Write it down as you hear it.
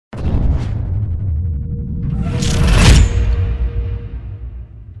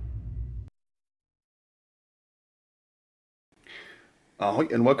Ahoy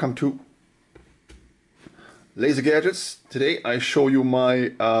and welcome to Laser Gadgets. Today I show you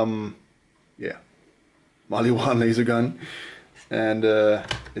my Maliwan laser gun, and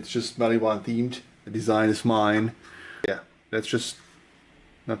it's just Maliwan themed. The design is mine. Yeah, let's just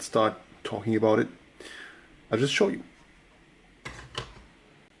not start talking about it. I'll just show you.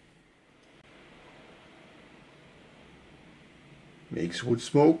 Makes wood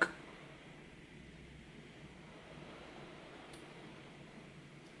smoke.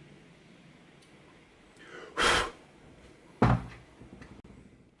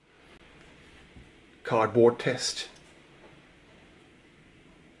 Cardboard test.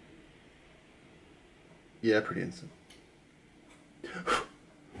 Yeah, pretty instant.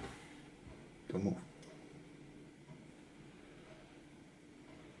 Don't move.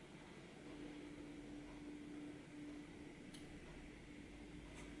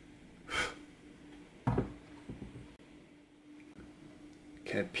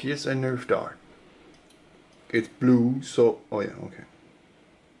 Can it pierce a Nerf dart? It's blue, so... oh yeah, okay.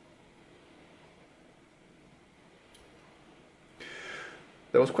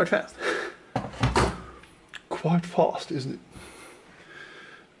 That was quite fast. Quite fast, isn't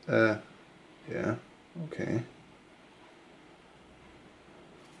it? Yeah, okay.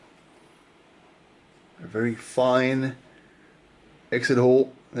 A very fine exit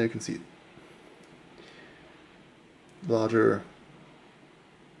hole. There you can see it. Larger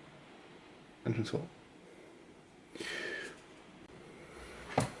entrance hole.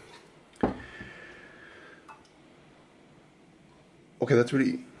 Okay, that's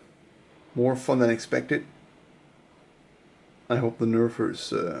really more fun than expected. I hope the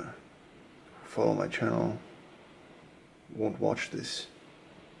nerfers who follow my channel won't watch this.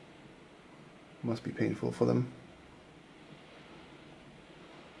 Must be painful for them.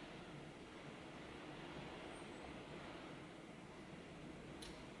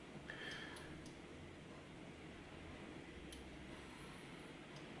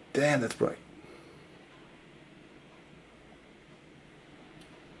 Damn, that's bright.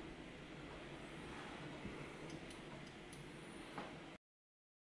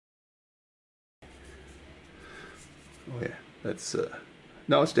 Oh yeah, that's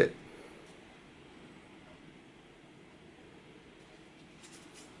now it's dead.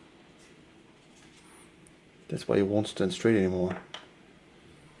 That's why it won't stand straight anymore.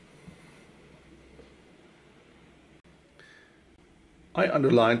 I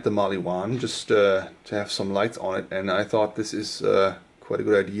underlined the Maliwan just to have some lights on it, and I thought this is quite a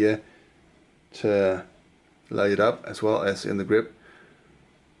good idea to light it up as well as in the grip.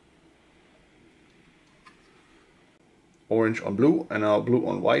 Orange on blue and now blue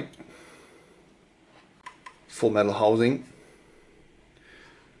on white. Full metal housing.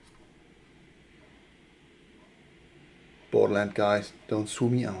 Borderlands guys, don't sue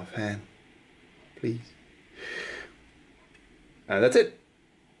me, I'm a fan. Please. And that's it.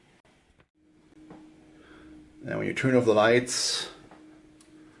 And when you turn off the lights,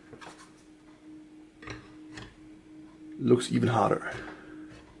 looks even hotter.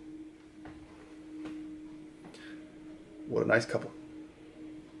 What a nice couple.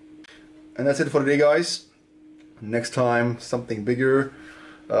 And that's it for today, guys. Next time, something bigger.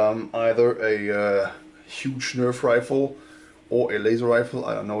 Either a huge Nerf rifle or a laser rifle,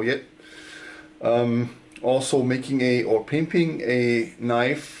 I don't know yet. Also making pimping a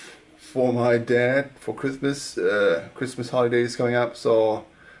knife for my dad for Christmas. Christmas holiday is coming up, so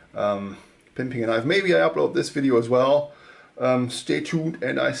pimping a knife. Maybe I upload this video as well. Stay tuned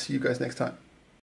and I see you guys next time.